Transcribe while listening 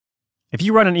If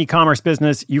you run an e-commerce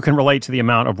business, you can relate to the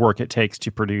amount of work it takes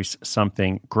to produce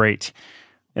something great.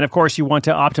 And of course, you want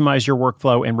to optimize your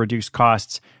workflow and reduce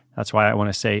costs. That's why I want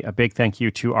to say a big thank you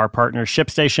to our partner,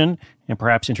 ShipStation, and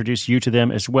perhaps introduce you to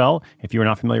them as well. If you are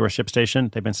not familiar with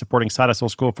ShipStation, they've been supporting Side Hustle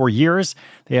School for years.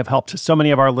 They have helped so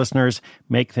many of our listeners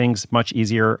make things much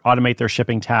easier, automate their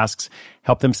shipping tasks,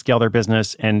 help them scale their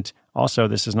business, and also,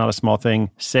 this is not a small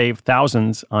thing, save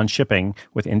thousands on shipping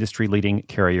with industry-leading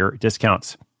carrier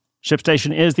discounts.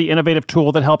 ShipStation is the innovative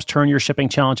tool that helps turn your shipping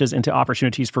challenges into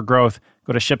opportunities for growth.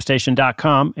 Go to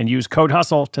ShipStation.com and use code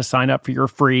HUSTLE to sign up for your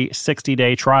free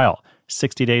 60-day trial.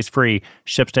 60 days free.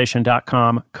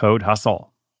 ShipStation.com, code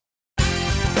HUSTLE.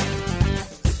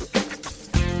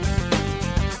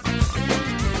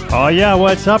 Oh yeah,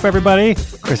 what's up everybody?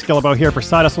 Chris Guillebeau here for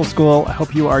Side Hustle School. I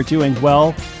hope you are doing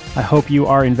well. I hope you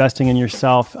are investing in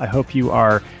yourself. I hope you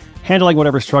are handling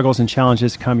whatever struggles and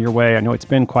challenges come your way. I know it's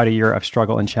been quite a year of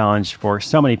struggle and challenge for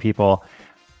so many people.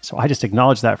 So I just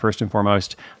acknowledge that first and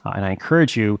foremost. And I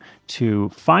encourage you to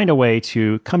find a way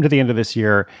to come to the end of this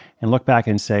year and look back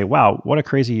and say, wow, what a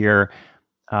crazy year.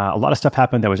 A lot of stuff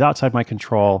happened that was outside my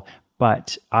control,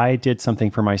 but I did something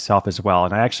for myself as well.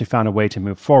 And I actually found a way to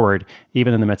move forward,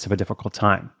 even in the midst of a difficult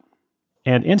time.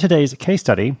 And in today's case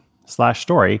study /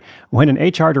 story, when an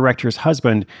HR director's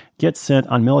husband gets sent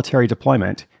on military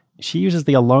deployment, she uses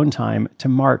the alone time to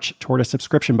march toward a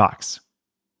subscription box.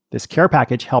 This care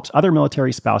package helps other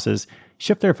military spouses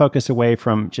shift their focus away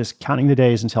from just counting the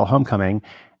days until homecoming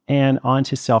and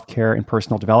onto self-care and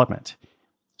personal development.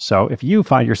 So if you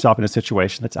find yourself in a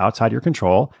situation that's outside your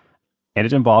control and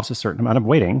it involves a certain amount of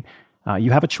waiting, you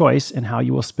have a choice in how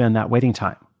you will spend that waiting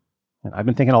time. And I've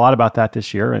been thinking a lot about that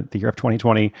this year, the year of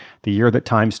 2020, the year that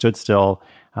time stood still.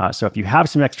 So if you have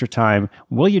some extra time,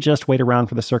 will you just wait around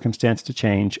for the circumstance to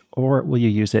change, or will you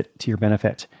use it to your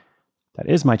benefit? That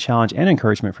is my challenge and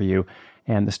encouragement for you.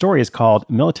 And the story is called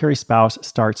Military Spouse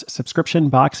Starts Subscription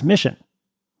Box Mission.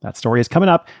 That story is coming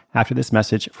up after this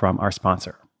message from our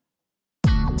sponsor.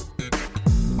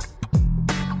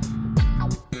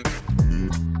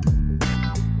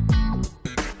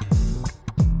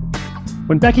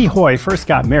 When Becky Hoy first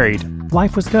got married,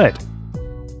 life was good.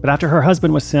 But after her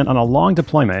husband was sent on a long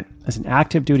deployment as an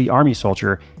active duty Army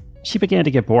soldier, she began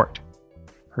to get bored.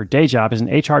 Her day job as an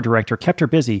HR director kept her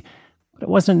busy, but it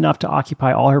wasn't enough to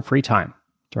occupy all her free time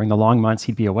during the long months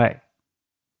he'd be away.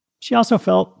 She also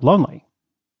felt lonely.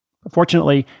 But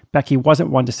fortunately, Becky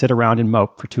wasn't one to sit around and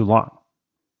mope for too long.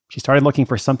 She started looking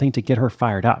for something to get her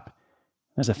fired up.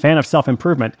 As a fan of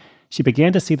self-improvement, she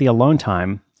began to see the alone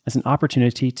time as an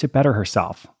opportunity to better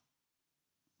herself.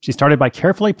 She started by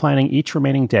carefully planning each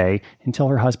remaining day until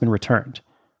her husband returned.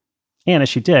 And as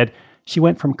she did, she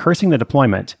went from cursing the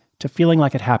deployment to feeling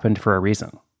like it happened for a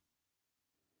reason.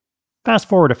 Fast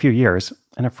forward a few years,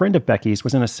 and a friend of Becky's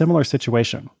was in a similar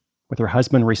situation, with her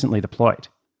husband recently deployed.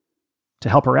 To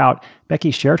help her out, Becky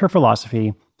shared her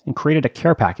philosophy and created a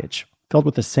care package filled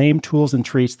with the same tools and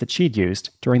treats that she'd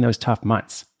used during those tough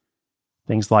months.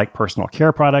 Things like personal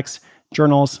care products,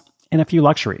 journals, and a few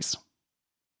luxuries.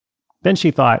 Then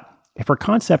she thought, if her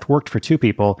concept worked for two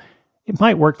people, it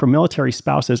might work for military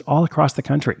spouses all across the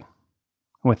country.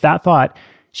 And with that thought,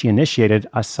 she initiated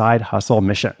a side hustle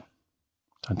mission.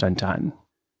 Dun, dun, dun.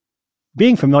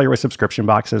 Being familiar with subscription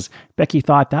boxes, Becky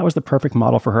thought that was the perfect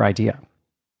model for her idea.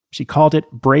 She called it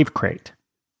Brave Crate,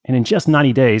 and in just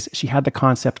 90 days, she had the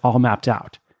concept all mapped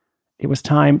out. It was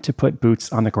time to put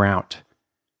boots on the ground.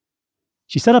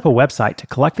 She set up a website to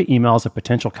collect the emails of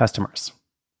potential customers.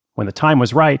 When the time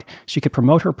was right, she could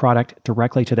promote her product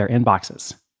directly to their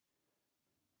inboxes.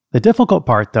 The difficult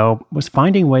part, though, was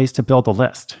finding ways to build the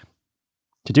list.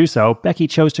 To do so, Becky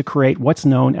chose to create what's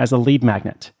known as a lead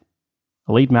magnet.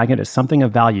 A lead magnet is something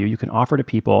of value you can offer to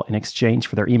people in exchange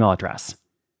for their email address.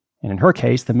 And in her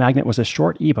case, the magnet was a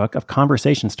short ebook of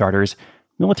conversation starters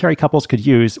military couples could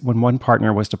use when one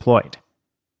partner was deployed.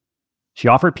 She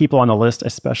offered people on the list a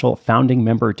special founding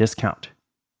member discount.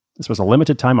 This was a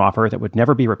limited time offer that would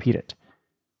never be repeated.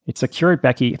 It secured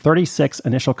Becky 36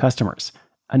 initial customers,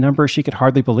 a number she could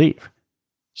hardly believe.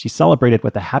 She celebrated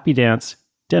with a happy dance,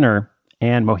 dinner,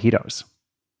 and mojitos.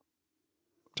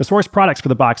 To source products for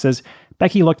the boxes,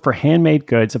 Becky looked for handmade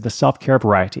goods of the self-care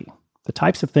variety, the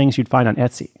types of things you'd find on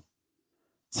Etsy.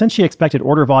 Since she expected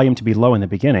order volume to be low in the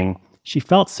beginning, she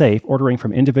felt safe ordering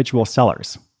from individual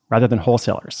sellers rather than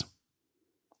wholesalers.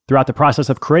 Throughout the process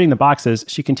of creating the boxes,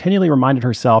 she continually reminded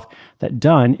herself that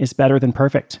done is better than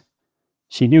perfect.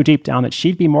 She knew deep down that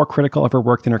she'd be more critical of her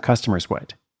work than her customers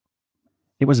would.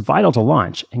 It was vital to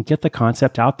launch and get the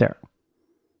concept out there.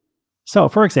 So,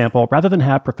 for example, rather than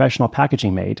have professional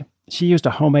packaging made, she used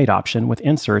a homemade option with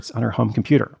inserts on her home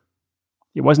computer.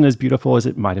 It wasn't as beautiful as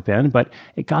it might have been, but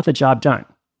it got the job done.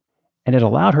 And it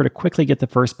allowed her to quickly get the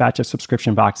first batch of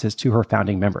subscription boxes to her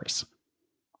founding members.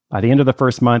 By the end of the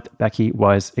first month, Becky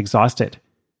was exhausted.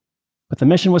 But the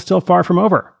mission was still far from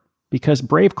over, because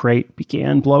Brave Crate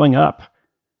began blowing up.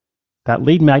 That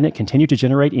lead magnet continued to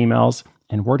generate emails,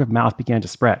 and word of mouth began to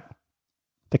spread.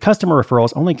 The customer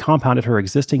referrals only compounded her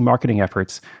existing marketing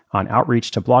efforts on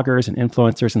outreach to bloggers and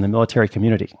influencers in the military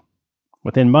community.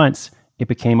 Within months, it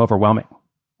became overwhelming.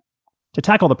 To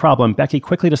tackle the problem, Becky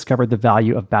quickly discovered the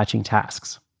value of batching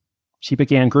tasks. She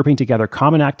began grouping together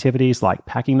common activities like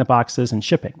packing the boxes and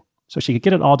shipping, so she could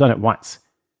get it all done at once.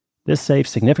 This saved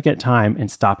significant time in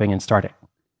stopping and starting.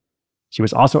 She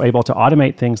was also able to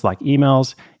automate things like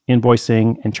emails,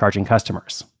 invoicing, and charging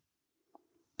customers.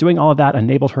 Doing all of that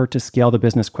enabled her to scale the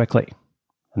business quickly,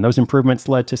 and those improvements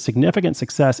led to significant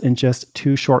success in just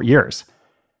 2 short years.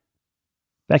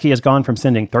 Becky has gone from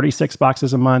sending 36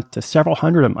 boxes a month to several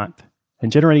hundred a month,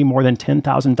 and generating more than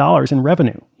 $10,000 in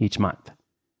revenue each month.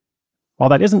 While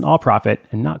that isn't all profit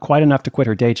and not quite enough to quit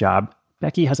her day job,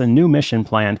 Becky has a new mission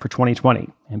planned for 2020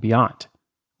 and beyond.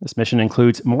 This mission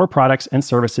includes more products and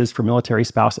services for military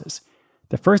spouses,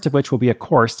 the first of which will be a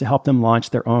course to help them launch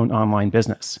their own online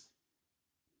business.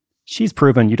 She's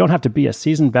proven you don't have to be a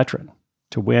seasoned veteran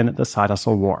to win the side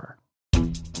hustle war.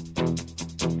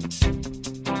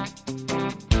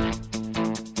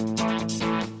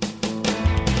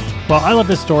 Well, I love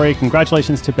this story.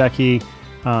 Congratulations to Becky.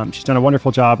 She's done a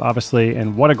wonderful job, obviously,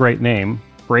 and what a great name,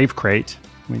 Brave Crate.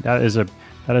 I mean, that is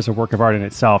a work of art in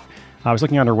itself. I was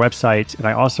looking on her website, and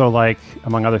I also like,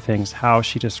 among other things, how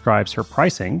she describes her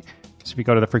pricing. So if you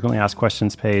go to the frequently asked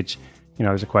questions page,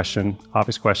 there's a question,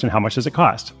 obvious question, how much does it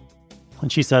cost? And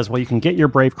she says, well, you can get your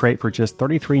Brave Crate for just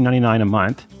 $33.99 a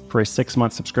month for a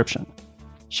 6-month subscription.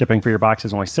 Shipping for your box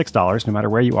is only $6, no matter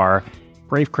where you are.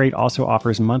 Brave Crate also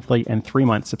offers monthly and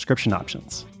 3-month subscription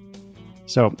options.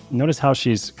 So notice how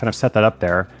she's kind of set that up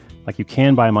there. Like you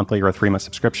can buy a monthly or a 3-month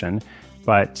subscription,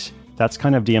 but that's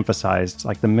kind of de-emphasized.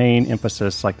 Like the main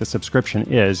emphasis, like the subscription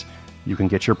is, you can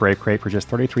get your Brave Crate for just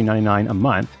 $33.99 a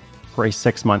month for a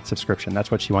 6-month subscription. That's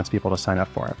what she wants people to sign up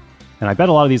for. And I bet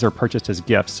a lot of these are purchased as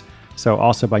gifts. So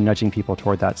also by nudging people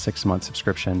toward that 6-month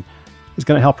subscription is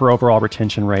going to help her overall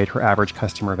retention rate, her average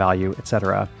customer value,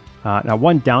 etc. Now,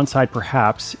 one downside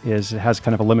perhaps is it has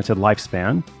kind of a limited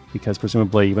lifespan because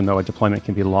presumably, even though a deployment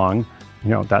can be long,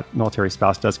 that military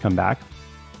spouse does come back.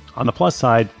 On the plus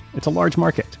side, it's a large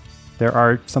market. There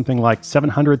are something like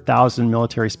 700,000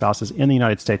 military spouses in the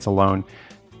United States alone.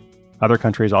 Other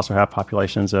countries also have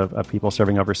populations of people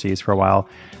serving overseas for a while.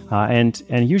 And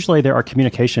usually there are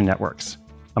communication networks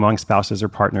among spouses or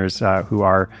partners who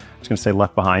are, I was going to say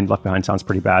left behind. Left behind sounds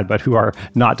pretty bad, but who are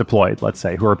not deployed, let's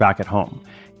say, who are back at home.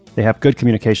 They have good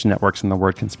communication networks and the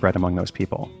word can spread among those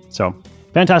people. So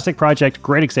fantastic project,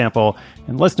 great example.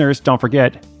 And listeners, don't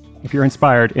forget, if you're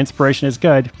inspired, inspiration is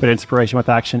good, but inspiration with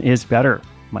action is better.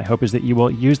 My hope is that you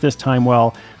will use this time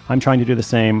well. I'm trying to do the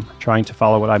same, trying to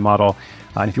follow what I model.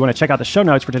 And if you want to check out the show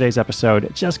notes for today's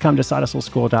episode, just come to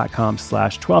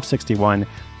sidehustleschool.com/1261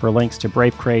 for links to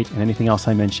Brave Crate and anything else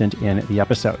I mentioned in the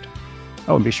episode.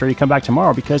 Oh, and be sure you come back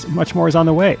tomorrow because much more is on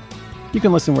the way. You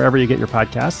can listen wherever you get your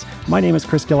podcasts. My name is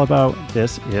Chris Guillebeau.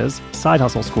 This is Side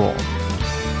Hustle School.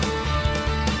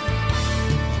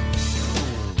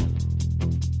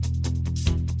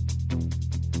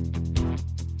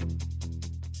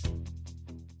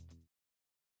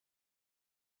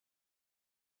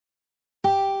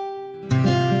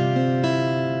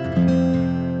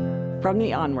 From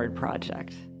the Onward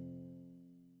Project.